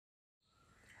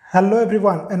Hello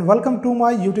everyone and welcome to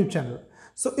my YouTube channel.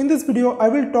 So in this video I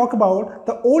will talk about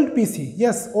the old PC.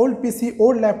 Yes, old PC,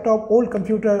 old laptop, old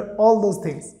computer, all those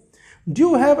things. Do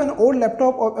you have an old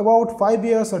laptop of about 5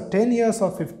 years or 10 years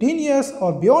or 15 years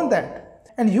or beyond that?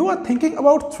 And you are thinking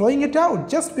about throwing it out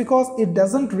just because it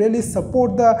doesn't really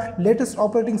support the latest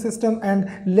operating system and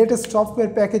latest software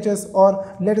packages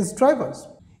or latest drivers.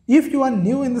 If you are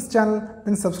new in this channel,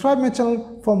 then subscribe my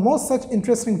channel for more such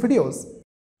interesting videos.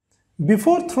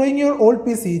 Before throwing your old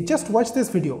PC, just watch this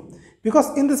video,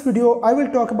 because in this video I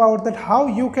will talk about that how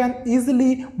you can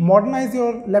easily modernize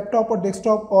your laptop or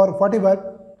desktop or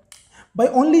whatever by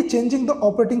only changing the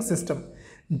operating system.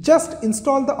 Just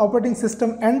install the operating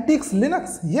system Antix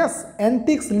Linux. Yes,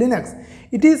 Antix Linux.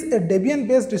 It is a Debian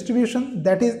based distribution,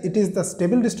 that is, it is the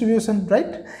stable distribution,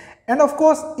 right? And of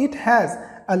course it has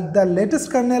the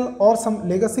latest kernel or some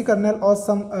legacy kernel or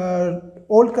some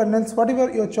old kernels,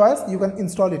 whatever your choice, you can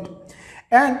install it.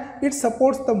 And it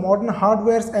supports the modern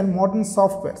hardwares and modern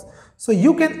softwares. So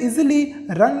you can easily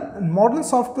run modern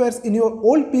softwares in your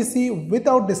old PC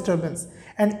without disturbance.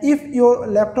 And if your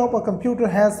laptop or computer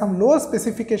has some lower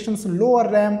specifications, lower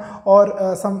RAM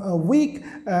or some weak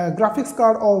graphics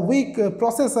card or weak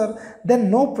processor, then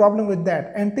no problem with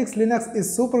that. Antix Linux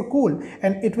is super cool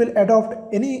and it will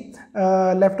adopt any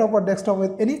laptop or desktop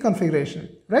with any configuration,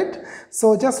 right?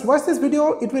 So just watch this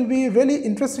video, it will be really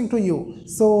interesting to you.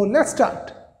 So let's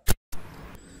start.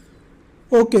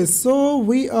 Okay, so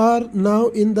we are now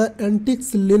in the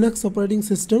Antix Linux operating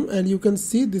system, and you can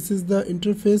see this is the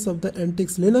interface of the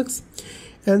Antix Linux,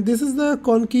 and this is the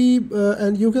conky,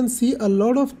 and you can see a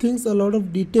lot of things, a lot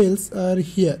of details are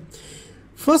here.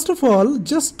 First of all,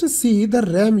 just to see the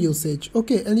RAM usage.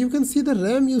 Okay, and you can see the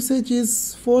RAM usage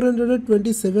is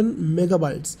 427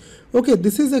 megabytes. Okay,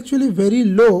 this is actually very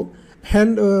low.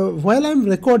 And while I'm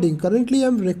recording, currently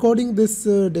I'm recording this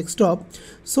desktop,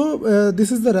 so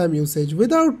this is the RAM usage.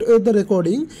 Without the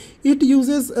recording, it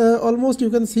uses almost, you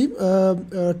can see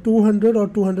 200 or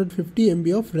 250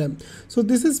 MB of RAM. So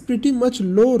this is pretty much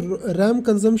low RAM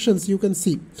consumptions, you can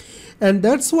see. And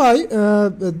that's why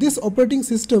this operating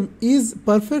system is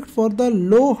perfect for the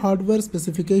low hardware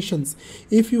specifications.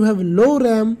 If you have low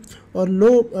RAM or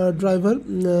low driver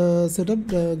setup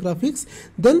graphics,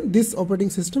 then this operating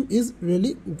system is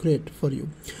really great for you.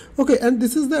 Okay, and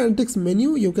this is the Antix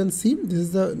menu. You can see this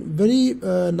is the very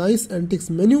nice Antix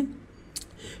menu.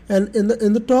 And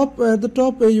in the top, at the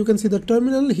top, you can see the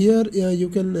terminal. Here you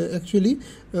can actually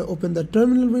open the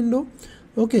terminal window.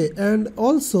 Okay, and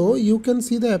also you can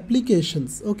see the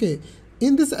applications. Okay,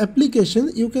 in this application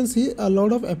you can see a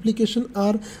lot of applications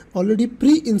are already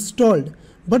pre-installed,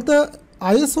 but the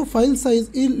ISO file size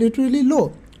is literally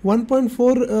low,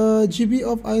 1.4 GB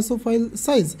of ISO file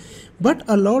size, but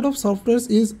a lot of softwares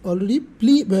is already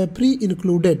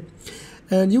pre-included.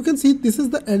 And you can see this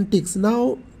is the Antix.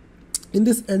 Now in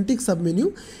this Antix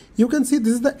submenu, you can see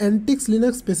this is the Antix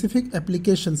Linux specific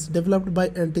applications developed by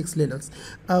Antix Linux.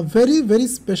 Very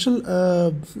special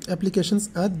applications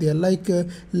are there, like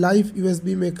live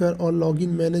USB maker or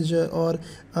login manager or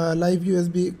live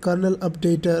USB kernel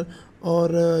updater,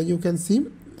 or you can see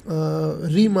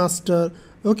remaster.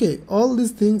 Okay, all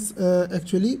these things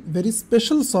actually very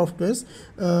special softwares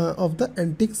of the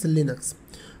Antix Linux.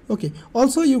 Okay,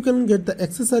 also you can get the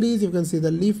accessories. You can see the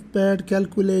leaf pad,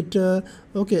 calculator,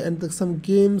 okay, and some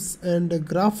games and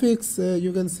graphics.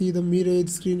 You can see the mirage,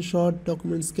 screenshot,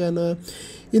 document scanner.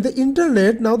 In the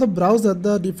internet, now the browser,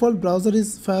 the default browser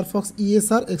is Firefox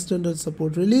ESR extended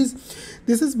support release.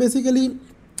 This is basically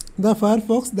the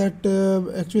Firefox that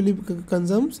actually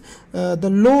consumes the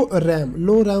low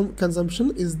RAM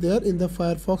consumption is there in the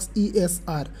Firefox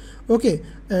ESR. Okay,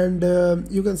 and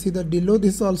you can see the below,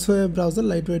 this is also a browser,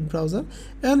 lightweight browser,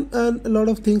 and a lot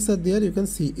of things are there. You can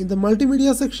see in the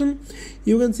multimedia section,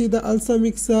 you can see the Alsa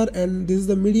mixer, and this is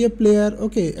the media player.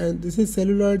 Okay, and this is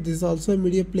celluloid, this is also a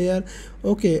media player.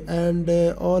 Okay, and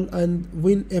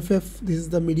WinFF, this is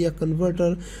the media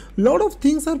converter. Lot of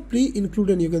things are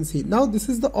pre-included, you can see. Now this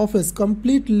is the Office,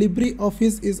 complete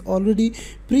LibreOffice is already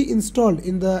pre-installed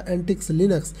in the Antix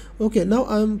Linux. Okay, now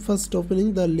I'm first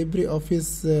opening the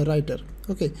LibreOffice writer.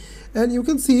 Okay, and you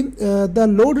can see the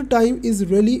load time is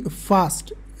really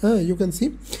fast. You can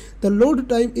see the load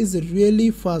time is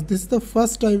really fast. This is the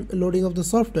first time loading of the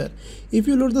software. If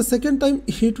you load the second time,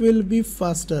 it will be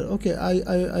faster. Okay,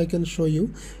 I can show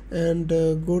you, and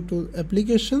go to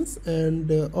applications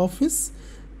and Office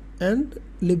and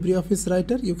LibreOffice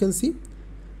writer. You can see,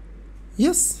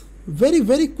 yes,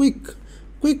 very quick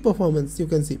performance, you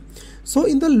can see. So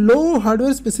in the low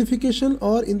hardware specification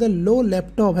or in the low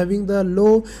laptop having the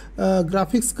low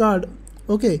graphics card,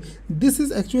 Okay, this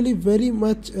is actually very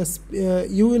much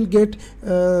you will get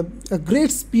a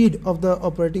great speed of the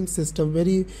operating system,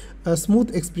 very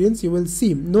smooth experience. You will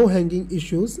see no hanging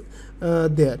issues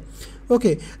there.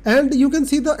 Okay, and you can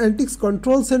see the Antix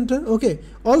control center. Okay,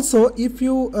 also if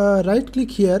you right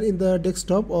click here in the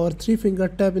desktop or 3-finger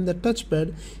tap in the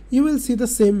touchpad, you will see the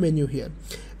same menu here,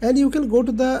 and you can go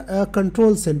to the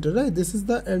control center, right? This is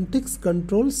the Antix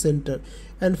control center,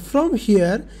 and from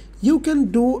here you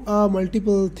can do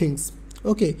multiple things.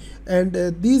 Okay, and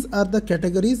these are the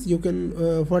categories you can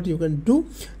what you can do.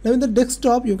 Now in the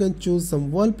desktop you can choose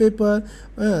some wallpaper,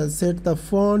 set the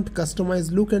font,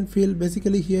 customize look and feel.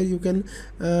 Basically here you can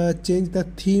change the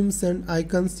themes and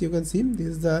icons. You can see this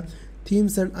is the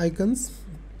themes and icon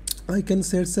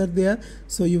sets are there,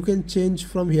 so you can change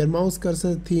from here. Mouse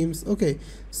cursor themes. Okay,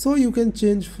 so you can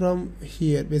change from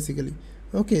here basically.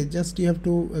 Okay, just you have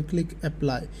to click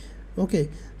apply. Okay,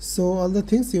 so all the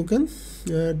things you can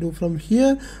do from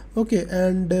here. Okay,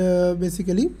 and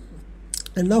basically,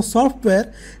 and now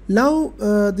software. Now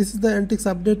this is the Antix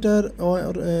updater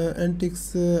or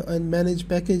Antix and manage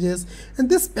packages, and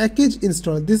this package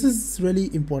installer, this is really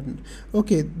important.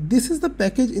 Okay, this is the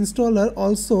package installer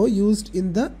also used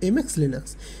in the MX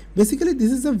Linux. Basically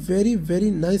this is a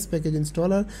very nice package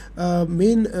installer.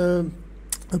 Main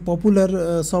popular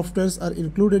softwares are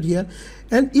included here,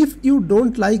 and if you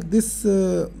don't like this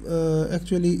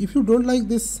actually if you don't like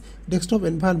this desktop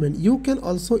environment, you can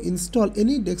also install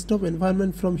any desktop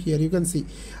environment from here. You can see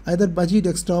either Budgie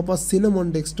desktop or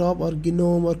Cinnamon desktop or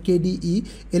GNOME or KDE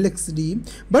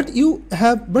LXD, but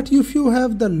if you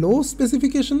have the low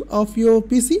specification of your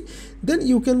PC, then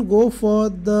you can go for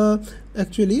the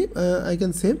actually I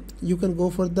can say you can go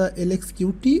for the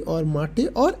LXQT or Mate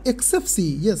or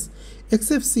XFCE. Yes,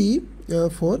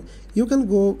 XFCE for you can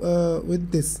go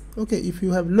with this. Okay, if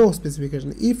you have low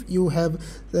specification. If you have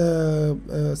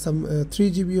some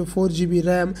 3GB or 4GB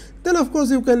RAM, then of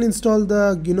course you can install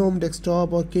the GNOME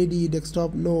desktop or KDE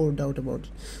desktop, no doubt about it.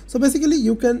 So basically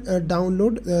you can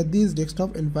download these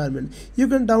desktop environment. You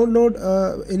can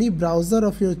download any browser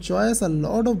of your choice. A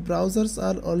lot of browsers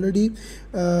are already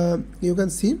you can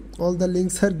see all the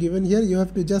links are given here. You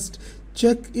have to just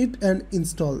check it and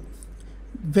install.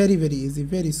 Very easy,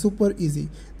 very super easy.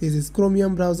 This is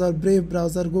Chromium browser, Brave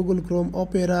browser, Google Chrome,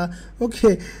 Opera.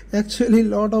 Okay, actually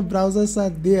lot of browsers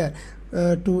are there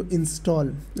to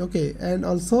install. Okay, and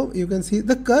also you can see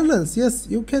the kernels. Yes,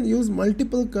 you can use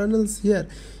multiple kernels here.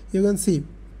 You can see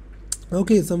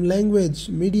okay, some language,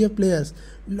 media players,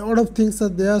 lot of things are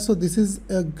there. So this is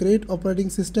a great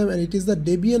operating system, and it is the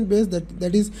Debian based,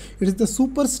 that is it is the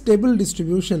super stable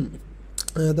distribution.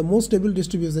 The most stable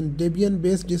distribution, Debian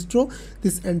based distro,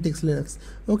 this Antix Linux.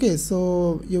 Okay,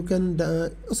 so you can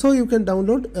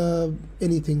download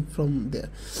anything from there.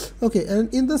 Okay,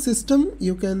 and in the system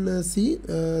you can see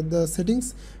the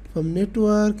settings from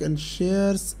network and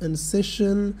shares and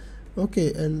session.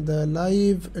 Okay, and the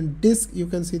live and disk, you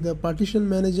can see the partition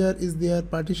manager is there,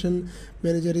 partition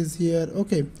manager is here.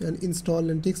 Okay, and install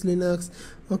Antix Linux.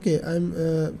 Okay, I'm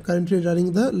currently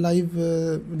running the live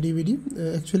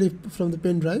DVD actually from the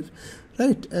pen drive,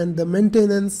 right? And the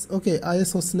maintenance. Okay,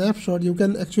 ISO snapshot, you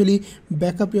can actually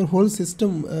back up your whole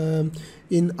system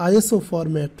in ISO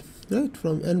format, right?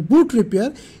 From and boot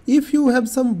repair, if you have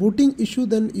some booting issue,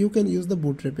 then you can use the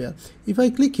boot repair. If I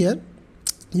click here,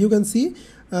 you can see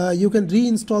you can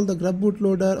reinstall the grub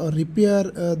bootloader or repair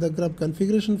the grub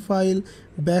configuration file,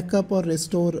 backup or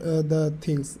restore the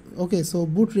things. Okay, so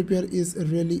boot repair is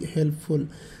really helpful.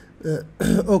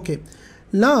 Okay,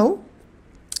 now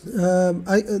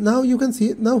now you can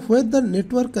see now where the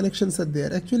network connections are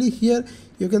there. Actually here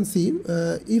you can see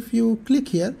if you click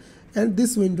here, and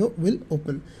this window will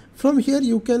open. From here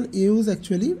you can use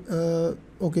actually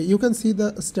okay, you can see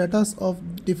the status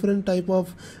of different type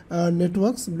of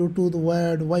networks, Bluetooth,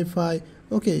 wired, Wi-Fi.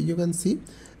 Okay, you can see,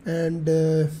 and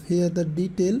here the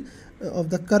detail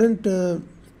of the current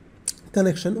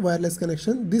connection, wireless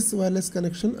connection. This wireless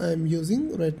connection I am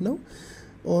using right now,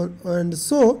 and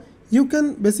so you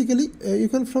can basically you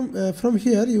can from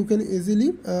here you can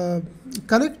easily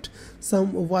connect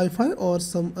some Wi-Fi or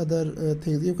some other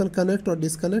things. You can connect or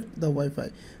disconnect the Wi-Fi,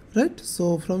 right?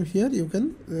 So from here you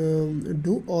can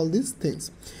do all these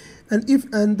things.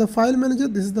 And the file manager,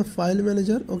 this is the file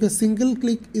manager. Okay, single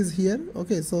click is here.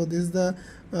 Okay, so this is the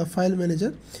file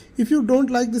manager. If you don't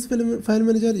like this file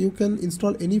manager, you can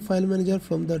install any file manager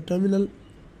from the terminal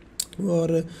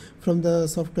or from the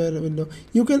software window.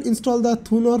 You can install the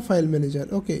Thunor file manager.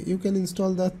 Okay, you can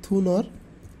install the Thunor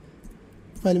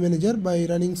file manager by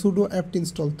running sudo apt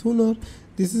install Thunor.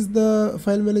 This is the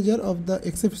file manager of the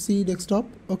XFCE desktop.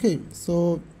 Okay,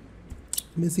 so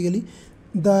basically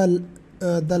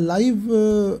the live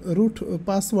root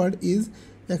password is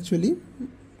actually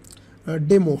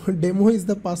demo. Demo is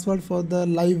the password for the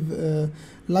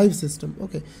live system.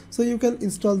 Okay, so you can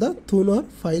install the Thunor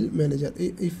file manager.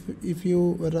 If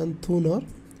you run Thunor,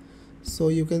 so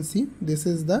you can see this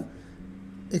is the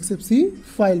XFC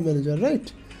file manager,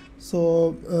 right?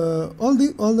 So all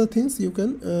the things you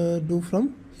can do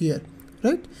from here,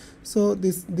 right? So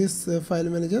this file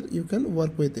manager, you can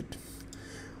work with it.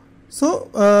 So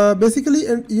basically,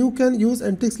 and you can use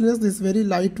Antix Linux. This is very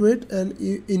lightweight, and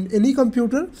in any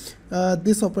computer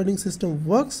this operating system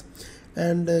works.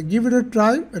 And give it a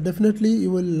try. Definitely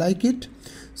you will like it.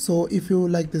 So if you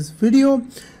like this video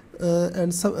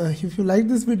if you like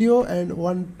this video and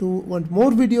want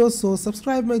more videos, so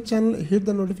subscribe my channel, hit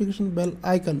the notification bell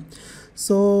icon.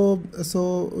 So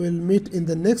we'll meet in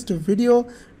the next video.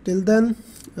 Till then,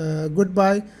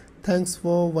 goodbye. Thanks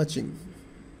for watching.